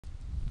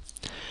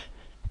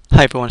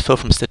Hi everyone, Phil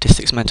from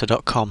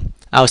statisticsmentor.com.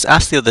 I was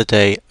asked the other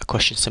day a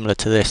question similar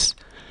to this.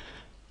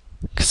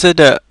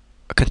 Consider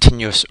a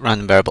continuous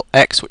random variable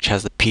x which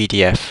has the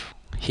PDF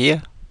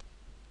here,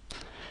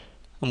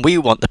 and we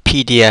want the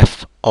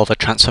PDF of a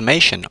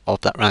transformation of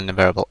that random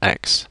variable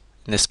x,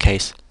 in this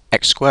case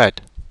x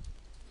squared.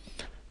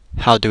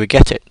 How do we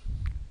get it?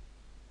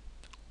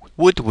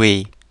 Would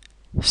we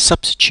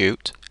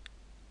substitute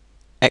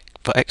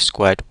for x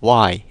squared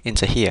y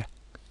into here?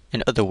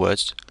 In other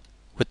words,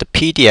 would the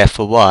PDF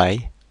for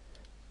y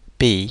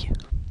be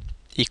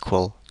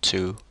equal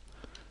to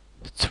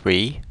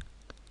 3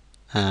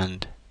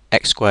 and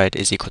x squared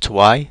is equal to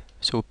y,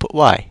 so we'll put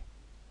y.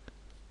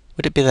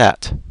 Would it be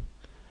that?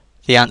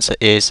 The answer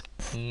is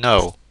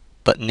no,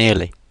 but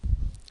nearly.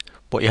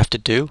 What you have to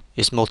do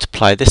is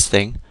multiply this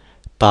thing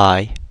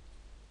by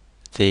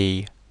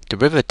the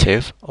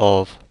derivative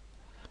of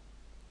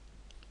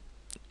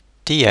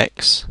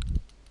dx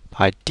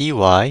by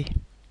dy,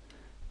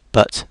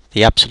 but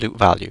the absolute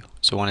value.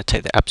 So we want to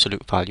take the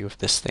absolute value of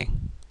this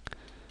thing.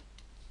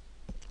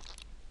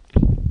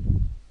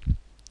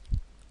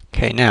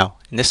 Okay, now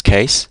in this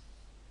case,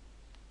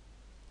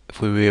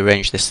 if we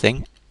rearrange this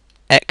thing,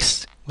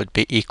 x would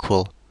be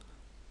equal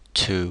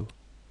to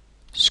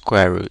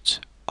square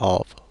root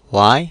of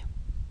y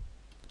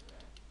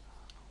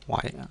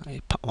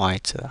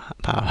to the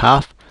power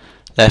half.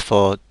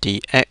 Therefore,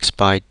 dx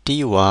by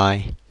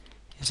dy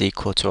is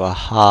equal to a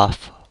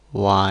half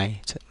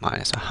y to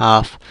minus a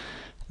half,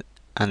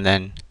 and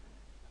then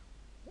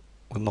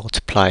we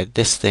multiply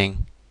this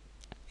thing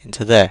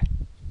into there,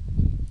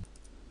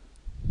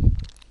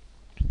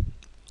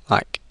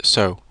 like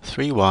so.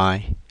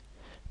 3y,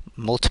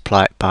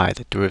 multiply it by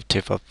the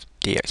derivative of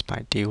dx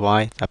by dy,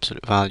 the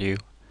absolute value,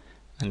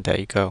 and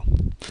there you go.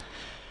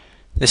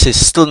 This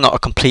is still not a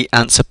complete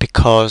answer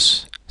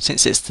because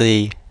since it's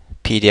the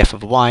PDF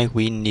of y,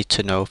 we need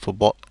to know for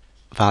what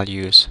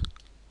values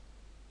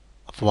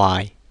of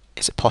y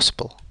is it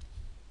possible.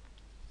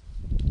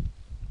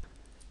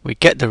 We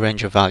get the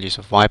range of values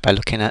of y by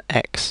looking at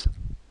x.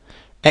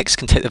 X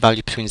can take the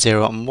value between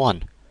 0 and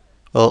 1.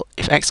 Well,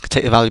 if x can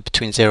take the value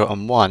between 0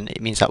 and 1, it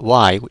means that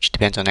y, which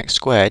depends on x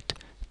squared,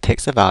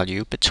 takes the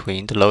value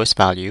between the lowest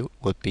value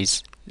will be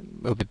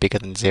bigger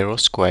than 0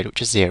 squared,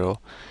 which is 0,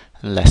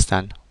 and less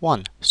than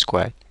 1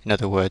 squared. In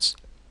other words,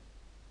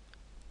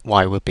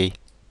 y will be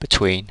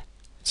between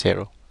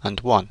 0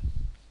 and 1.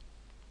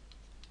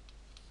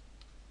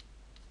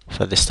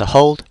 For this to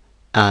hold,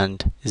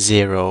 and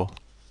 0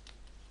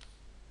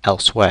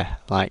 elsewhere,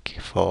 like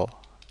for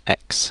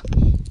x.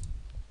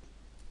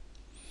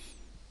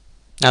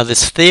 Now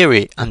there's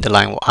theory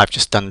underlying what I've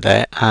just done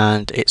there,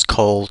 and it's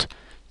called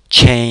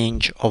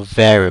change of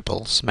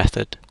variables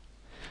method.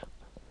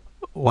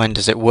 When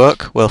does it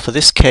work? Well, for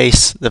this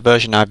case, the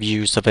version I've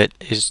used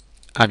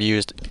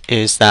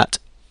is that,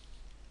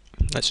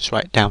 let's just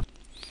write it down.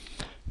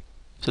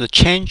 So the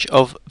change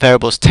of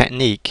variables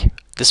technique,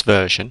 this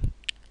version,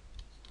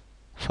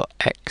 for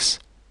x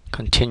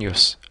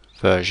continuous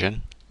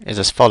version, is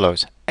as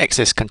follows. X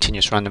is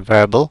continuous random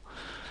variable.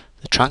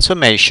 The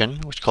transformation,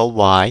 which is called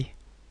y,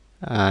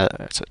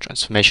 it's a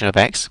transformation of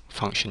x,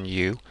 function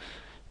u,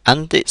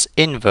 and its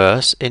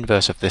inverse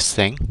of this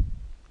thing,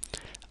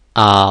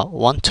 are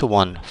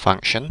one-to-one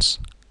functions,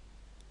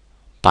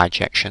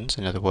 bijections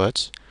in other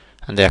words,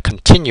 and they are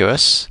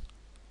continuous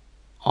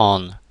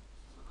on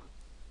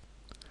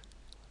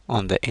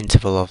the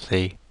interval of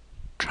the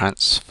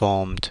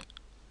transformed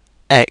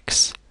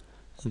x.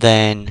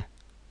 Then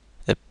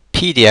the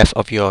PDF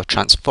of your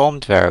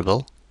transformed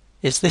variable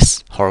is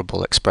this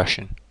horrible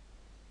expression.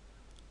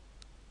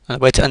 And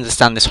the way to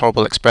understand this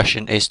horrible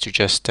expression is to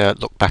just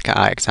look back at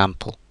our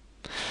example.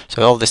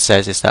 So all this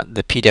says is that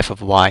the PDF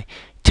of y,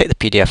 take the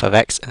PDF of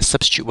x and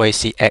substitute where you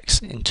see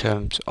x in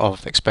terms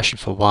of the expression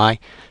for y,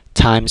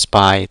 times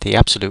by the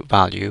absolute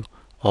value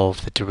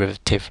of the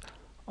derivative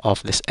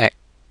of this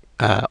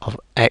of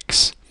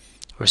x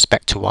with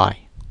respect to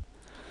y.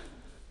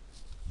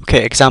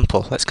 Okay,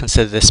 example. Let's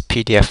consider this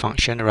PDF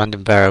function, a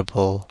random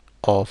variable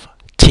of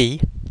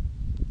t.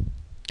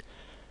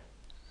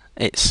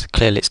 It's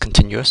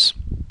continuous.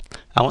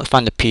 I want to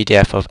find the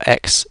PDF of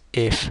x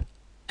if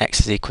x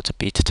is equal to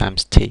beta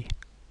times t,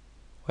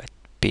 where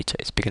beta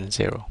is bigger than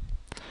 0.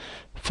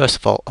 First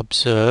of all,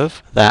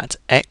 observe that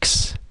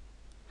x,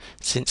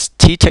 since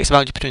t takes a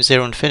value between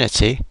 0 and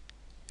infinity,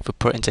 if we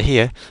put it into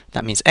here,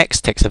 that means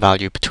x takes a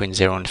value between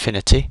 0 and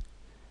infinity,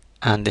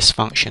 and this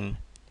function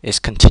is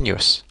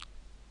continuous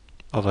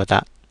over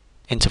that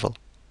interval.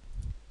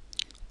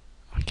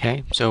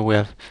 Okay, so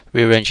we're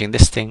rearranging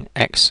this thing,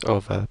 x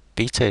over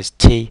beta is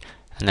t,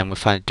 and then we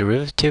find a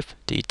derivative,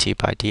 dt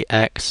by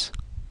dx,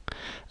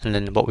 and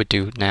then what we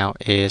do now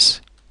is,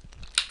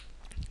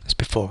 as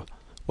before,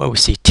 where we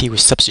see t, we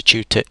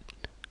substitute it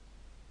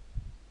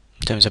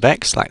in terms of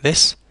x, like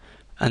this,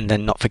 and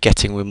then not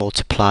forgetting we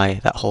multiply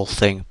that whole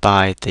thing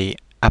by the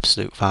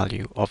absolute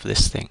value of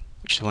this thing,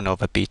 which is 1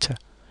 over beta,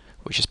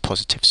 which is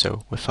positive,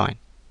 so we're fine.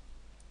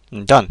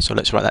 And done. So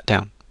let's write that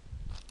down.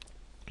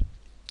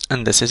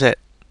 And this is it,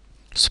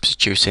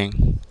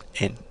 substituting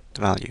in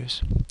the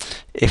values.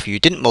 If you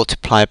didn't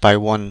multiply by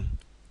 1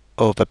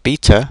 over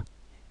beta,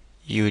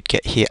 you would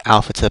get here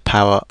alpha to the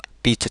power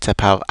beta to the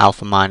power of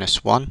alpha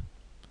minus 1,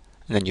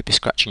 and then you'd be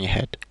scratching your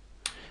head.